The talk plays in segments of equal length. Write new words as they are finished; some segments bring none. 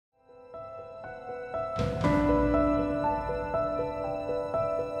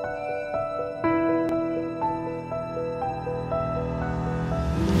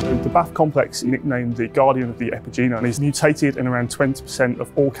BAF complex, nicknamed the guardian of the epigenome, is mutated in around 20%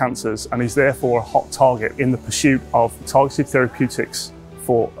 of all cancers and is therefore a hot target in the pursuit of targeted therapeutics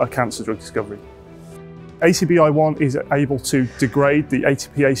for a cancer drug discovery. ACBI1 is able to degrade the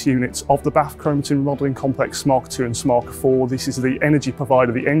ATPase units of the BAF chromatin remodelling complex SMARCA2 and SMARCA4. This is the energy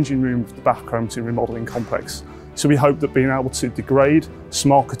provider, the engine room of the BAF chromatin remodelling complex. So we hope that being able to degrade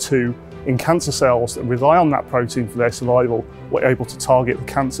SMARCA2 in cancer cells that rely on that protein for their survival, we're able to target the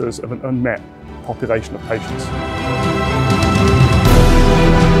cancers of an unmet population of patients.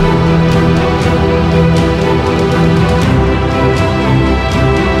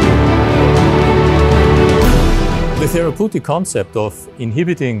 The therapeutic concept of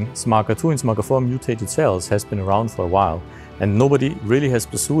inhibiting SMARCA2 and SMARCA4 mutated cells has been around for a while, and nobody really has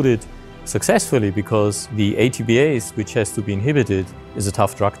pursued it successfully because the ATPase, which has to be inhibited, is a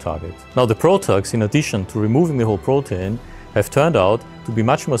tough drug target. Now, the PROTACs, in addition to removing the whole protein, have turned out to be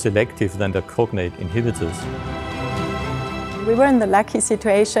much more selective than the cognate inhibitors. We were in the lucky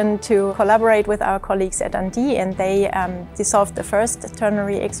situation to collaborate with our colleagues at Dundee, and they dissolved the first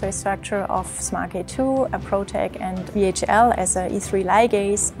ternary X-ray structure of SMARCA2, a PROTAC, and VHL as an E3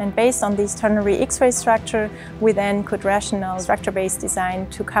 ligase. And based on this ternary X-ray structure, we then could rationale structure-based design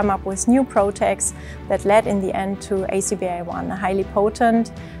to come up with new PROTACs that led in the end to ACBI1, a highly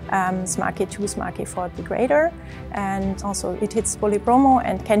potent SMARCA2, SMARCA4 degrader. And also it hits polybromo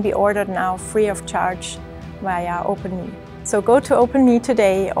and can be ordered now free of charge via OpenMe. So go to OpenMe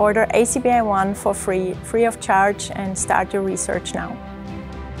today, order ACBI1 for free of charge, and start your research now.